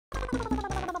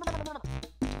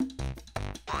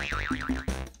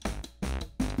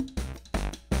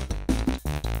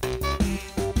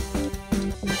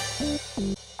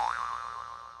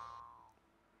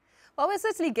Well, we're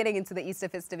certainly getting into the Easter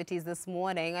festivities this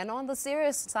morning, and on the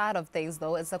serious side of things,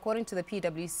 though, it's according to the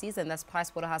PwC's, and that's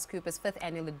PricewaterhouseCoopers' 5th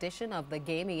annual edition of the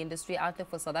Gaming Industry Outlook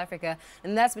for South Africa,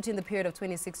 and that's between the period of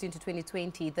 2016 to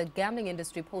 2020. The gambling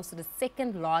industry posted the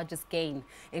second largest gain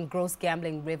in gross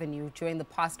gambling revenue during the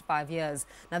past 5 years.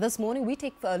 Now, this morning, we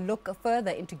take a look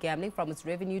further into gambling, from its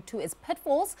revenue to its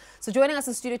pitfalls. So joining us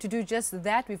in studio to do just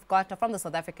that, we've got from the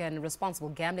South African Responsible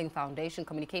Gambling Foundation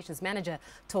Communications Manager,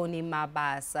 Tony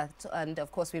Mabasa. And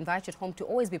of course, we invite you at home to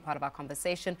always be part of our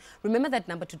conversation. Remember that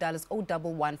number to dial is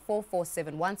 011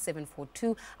 447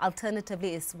 1742.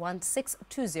 Alternatively, it's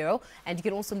 1620. And you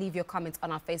can also leave your comments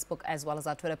on our Facebook as well as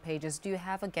our Twitter pages. Do you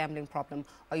have a gambling problem?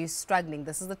 Are you struggling?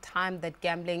 This is the time that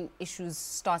gambling issues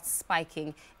start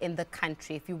spiking in the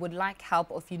country. If you would like help,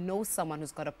 or if you know someone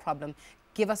who's got a problem,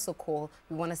 give us a call.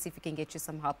 We want to see if we can get you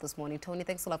some help this morning. Tony,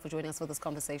 thanks a lot for joining us for this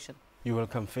conversation. You're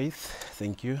welcome, Faith.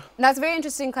 Thank you. Now, it's a very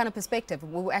interesting kind of perspective.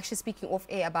 We were actually speaking off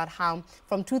air about how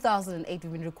from 2008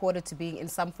 we've been recorded to being in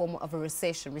some form of a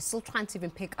recession. We're still trying to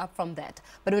even pick up from that.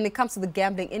 But when it comes to the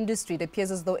gambling industry, it appears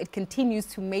as though it continues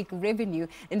to make revenue,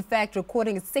 in fact,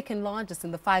 recording its second largest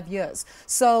in the 5 years.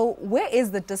 So where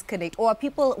is the disconnect? Or are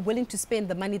people willing to spend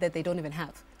the money that they don't even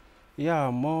have?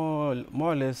 Yeah, more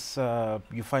or less,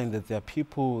 you find that there are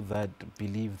people that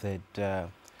believe that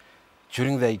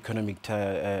during the economic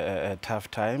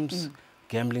tough times,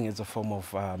 gambling is a form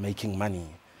of making money.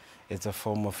 It's a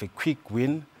form of a quick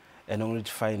win, and only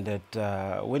to find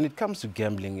that when it comes to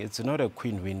gambling, it's not a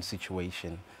quick-win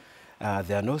situation.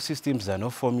 There are no systems, there are no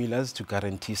formulas to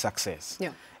guarantee success.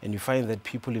 Yeah. And you find that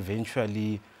people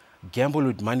eventually gamble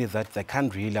with money that they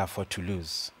can't really afford to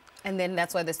lose. And then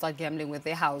that's why they start gambling with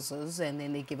their houses, and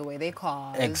then they give away their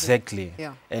cars. Exactly.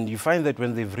 Yeah. And you find that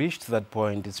when they've reached that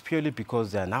point, it's purely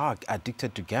because they are now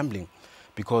addicted to gambling,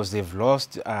 because they've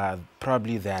lost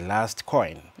probably their last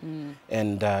coin.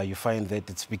 And you find that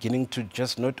it's beginning to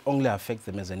just not only affect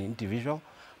them as an individual,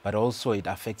 but also it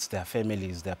affects their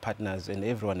families, their partners, and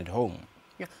everyone at home.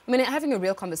 Yeah. I mean, having a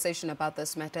real conversation about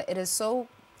this matter, it is so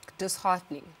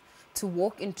disheartening to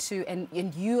walk into,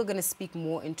 and you are going to speak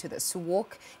more into this, to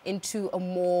walk into a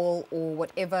mall or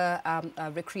whatever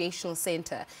recreational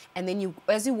center, and then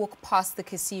as you walk past the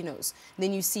casinos,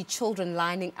 then you see children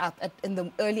lining up in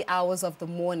the early hours of the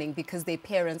morning because their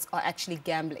parents are actually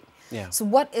gambling. Yeah. So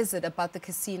what is it about the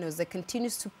casinos that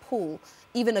continues to pull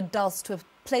even adults to a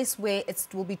place where it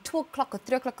will be 2 o'clock or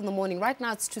 3 o'clock in the morning? Right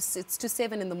now it's to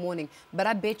 7 in the morning, but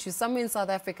I bet you somewhere in South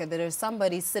Africa there is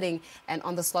somebody sitting and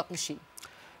on the slot machine.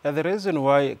 The reason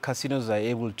why casinos are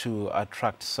able to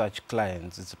attract such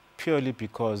clients is purely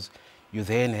because you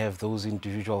then have those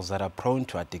individuals that are prone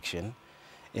to addiction,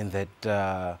 in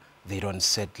that they don't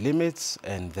set limits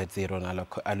and that they don't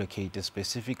allocate a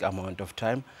specific amount of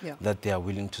time that they are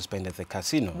willing to spend at the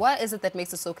casino. What is it that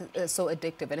makes it so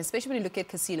addictive? And especially when you look at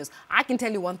casinos, I can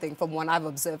tell you one thing from what I've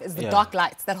observed is the dark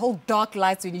lights. That whole dark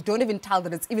lights when you don't even tell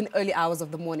that it's even early hours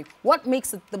of the morning. What makes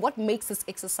this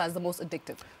exercise the most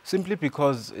addictive? Simply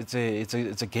because it's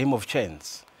a game of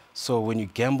chance. So when you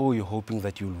gamble, you're hoping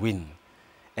that you'll win.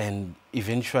 And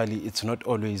eventually, it's not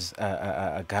always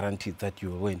a guarantee that you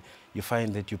will win. You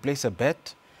find that you place a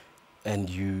bet and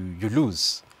you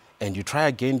lose. And you try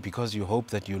again because you hope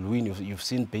that you'll win. You've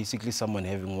seen basically someone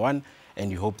having won,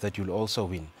 and you hope that you'll also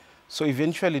win. So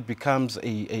eventually, it becomes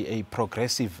a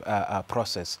progressive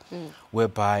process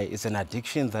whereby it's an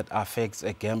addiction that affects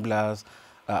a gambler's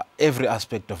every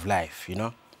aspect of life, you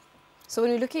know. So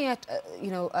when you're looking at,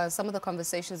 some of the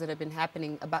conversations that have been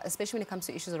happening about, especially when it comes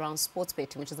to issues around sports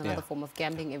betting, which is another form of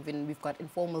gambling, even we've got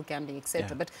informal gambling,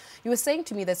 etc. But you were saying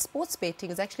to me that sports betting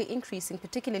is actually increasing,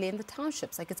 particularly in the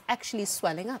townships, like it's actually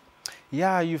swelling up.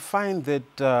 Yeah, you find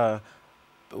that,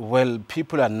 well,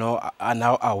 people are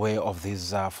now aware of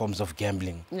these forms of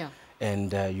gambling. Yeah.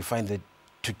 And you find that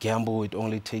to gamble, it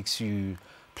only takes you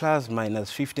plus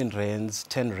minus 15 rands,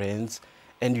 10 rands,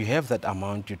 and you have that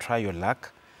amount, you try your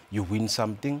luck. You win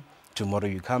something, tomorrow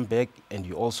you come back and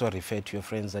you also refer to your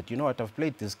friends that, you know what, I've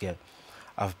played this game.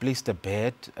 I've placed a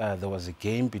bet, there was a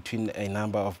game between a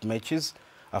number of matches.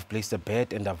 I've placed a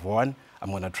bet and I've won. I'm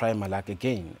going to try my luck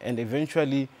again. And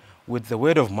eventually, with the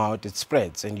word of mouth, it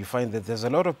spreads. And you find that there's a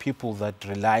lot of people that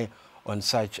rely on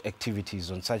such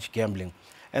activities, on such gambling.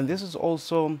 And this is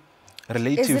also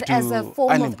relative to unemployment. Is it as a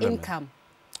form of income?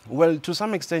 Well, to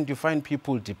some extent, you find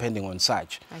people depending on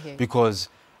such. Because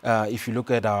if you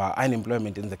look at our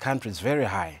unemployment in the country, it's very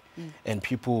high. And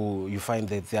people, you find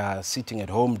that they are sitting at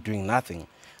home doing nothing.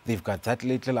 They've got that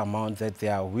little amount that they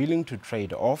are willing to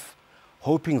trade off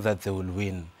hoping that they will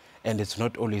win. And it's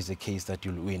not always the case that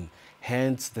you'll win.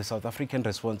 Hence, the South African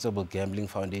Responsible Gambling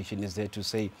Foundation is there to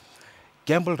say,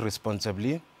 gamble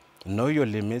responsibly, know your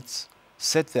limits,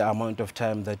 set the amount of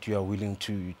time that you are willing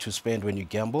to spend when you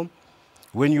gamble.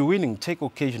 When you're winning, take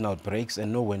occasional breaks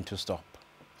and know when to stop.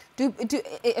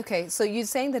 Okay, so you're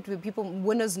saying that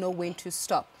winners know when to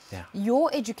stop. Yeah. Your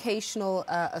educational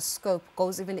scope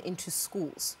goes even into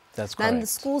schools. That's now correct. in the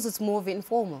schools, it's more of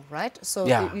informal, right? So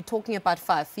Yeah. you're talking about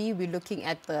FAFI, we're looking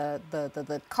at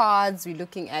the cards, we're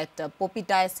looking at poppy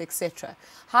dice, etc.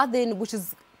 How then,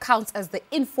 counts as the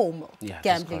informal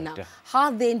gambling now. Yeah.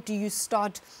 How then do you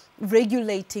start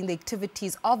regulating the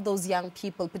activities of those young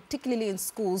people, particularly in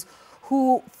schools,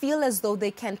 who feel as though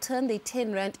they can turn their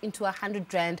 10 rand into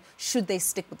 100 rand should they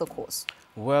stick with the course?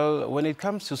 Well, when it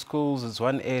comes to schools, it's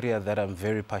one area that I'm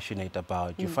very passionate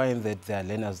about. You find that there are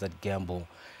learners that gamble,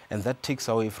 and that takes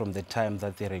away from the time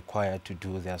that they're required to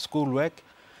do their schoolwork,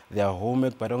 their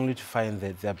homework, but only to find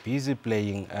that they're busy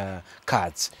playing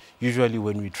cards. Usually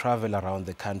when we travel around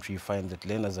the country, you find that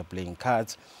learners are playing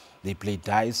cards, they play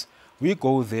dice. We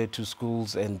go there to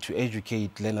schools and to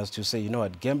educate learners to say, you know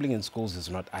what, gambling in schools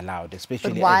is not allowed,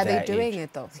 especially But why at are their they doing age.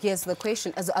 it though? Here's the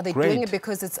question. Are they Great. doing it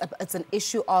because it's an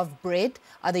issue of bread?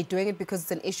 Are they doing it because it's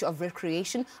an issue of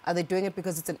recreation? Are they doing it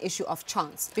because it's an issue of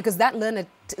chance? Because that learner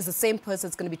is the same person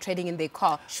that's going to be trading in their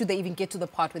car, should they even get to the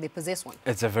part where they possess one?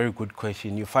 It's a very good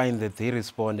question. You find that they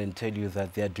respond and tell you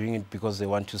that they are doing it because they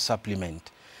want to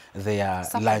supplement their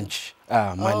lunch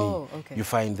money. Oh, okay. You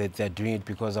find that they're doing it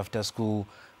because after school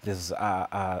there's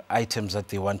items that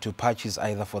they want to purchase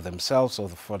either for themselves or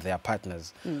for their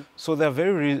partners. So there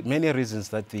are many reasons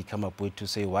that they come up with to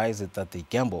say why is it that they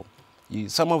gamble.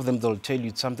 Some of them, they'll tell you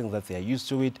it's something that they are used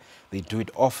to it, they do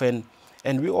it often.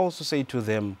 And we also say to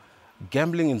them,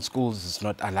 gambling in schools is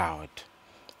not allowed.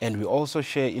 And we also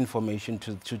share information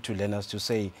to learners to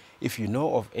say, if you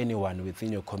know of anyone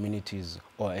within your communities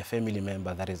or a family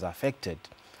member that is affected,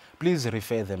 please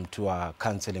refer them to our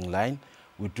counseling line.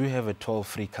 We do have a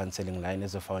toll-free counseling line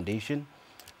as a foundation,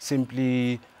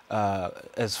 simply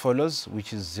as follows,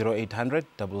 which is 0800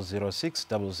 006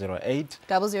 008.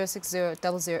 0060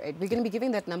 008. We're going to be giving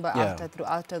that number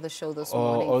throughout the show this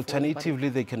morning. Or alternatively,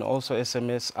 they can also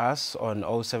SMS us on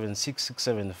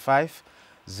 076675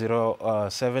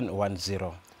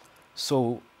 0710.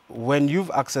 So when you've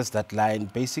accessed that line,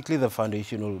 basically the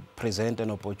foundation will present an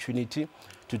opportunity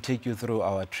to take you through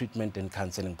our treatment and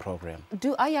counseling program.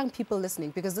 Are young people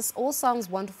listening? Because this all sounds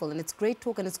wonderful and it's great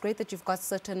talk, and it's great that you've got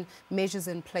certain measures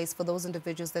in place for those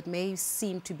individuals that may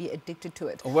seem to be addicted to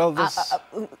it. Well,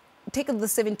 take the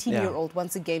 17-year-old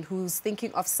once again who's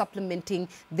thinking of supplementing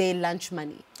their lunch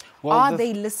money. Well, are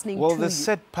they listening to you? Well, the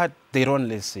sad part, they don't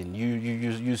listen.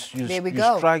 You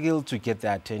struggle to get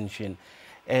their attention.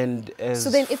 And so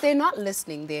then if they're not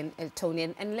listening then, Tony,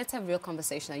 and let's have a real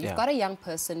conversation now. You've got a young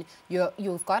person,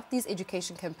 you've got these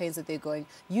education campaigns that they're going.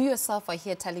 You yourself are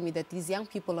here telling me that these young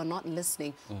people are not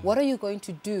listening. What are you going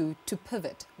to do to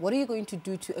pivot? What are you going to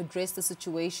do to address the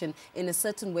situation in a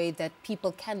certain way that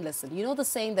people can listen? You know the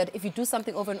saying that if you do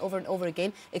something over and over and over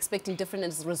again, expecting different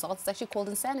results, it's actually called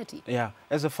insanity. Yeah.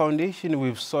 As a foundation,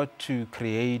 we've sought to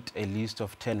create a list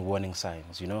of 10 warning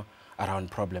signs,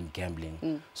 around problem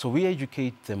gambling. So we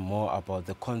educate them more about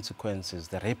the consequences,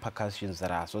 the repercussions that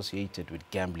are associated with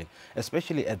gambling,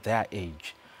 especially at their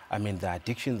age. I mean, the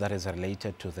addiction that is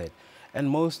related to that. And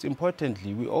most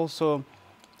importantly, we also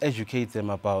educate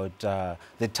them about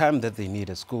the time that they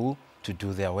need at school to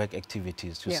do their work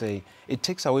activities, to say it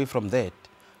takes away from that.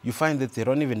 You find that they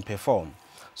don't even perform.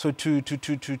 So to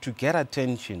get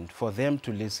attention, for them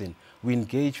to listen, we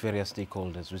engage various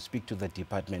stakeholders. We speak to the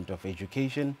Department of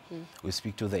Education. We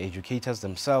speak to the educators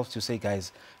themselves to say,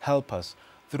 guys, help us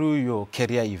through your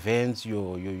career events,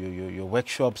 your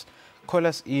workshops. Call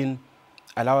us in,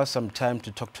 allow us some time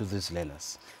to talk to these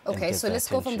learners. Okay, so let's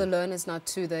go from the learners now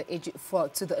to the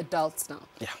adults now.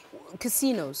 Yeah.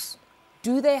 Casinos.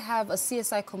 Do they have a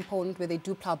CSI component where they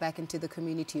do plow back into the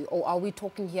community? Or are we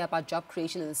talking here about job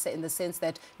creation in the sense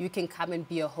that you can come and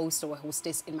be a host or a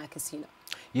hostess in my casino?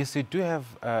 Yes, they do have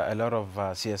a lot of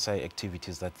CSI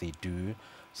activities that they do,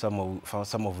 some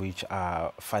of which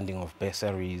are funding of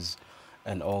bursaries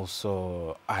and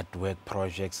also artwork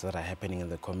projects that are happening in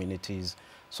the communities.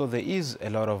 So there is a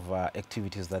lot of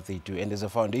activities that they do. And as a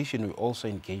foundation, we also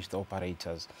engage the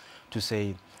operators to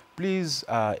say, please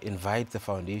invite the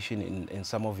foundation in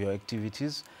some of your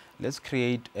activities. Let's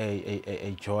create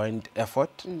a joint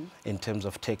effort in terms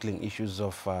of tackling issues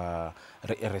of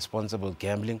irresponsible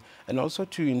gambling, and also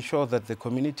to ensure that the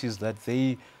communities that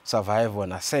they survive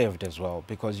on are saved as well.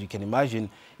 Because you can imagine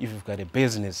if you've got a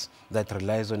business that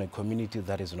relies on a community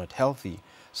that is not healthy,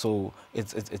 so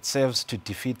it serves to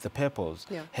defeat the purpose.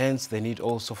 Yeah. Hence, the need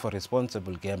also for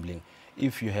responsible gambling.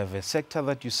 If you have a sector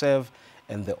that you serve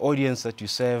and the audience that you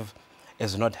serve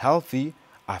is not healthy,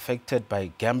 affected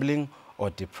by gambling or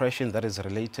depression that is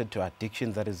related to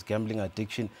addiction, that is gambling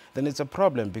addiction, then it's a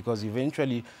problem, because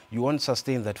eventually you won't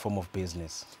sustain that form of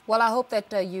business. Well, I hope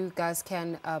that you guys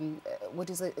can,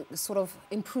 sort of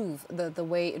improve the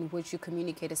way in which you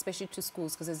communicate, especially to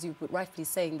schools, because as you were rightfully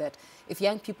saying that if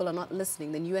young people are not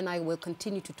listening, then you and I will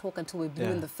continue to talk until we're blue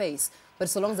in the face. But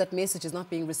so long as that message is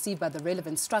not being received by the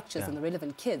relevant structures and the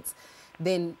relevant kids,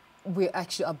 then we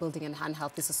actually are building an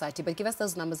unhealthy society. But give us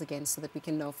those numbers again so that we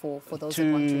can know for those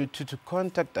that want to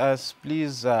contact us,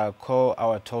 please call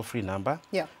our toll-free number.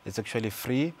 Yeah. It's actually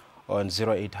free on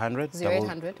 0800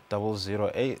 0800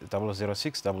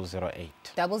 006 008.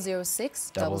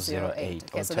 006 008.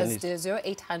 Okay, so that's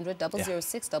 0800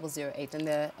 006 008. And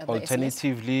the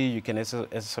alternatively, you can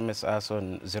SMS us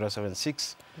on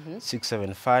 076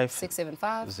 675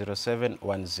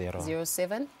 0710.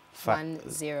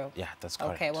 0710. Yeah, that's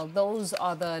correct. Okay, well, those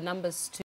are the numbers to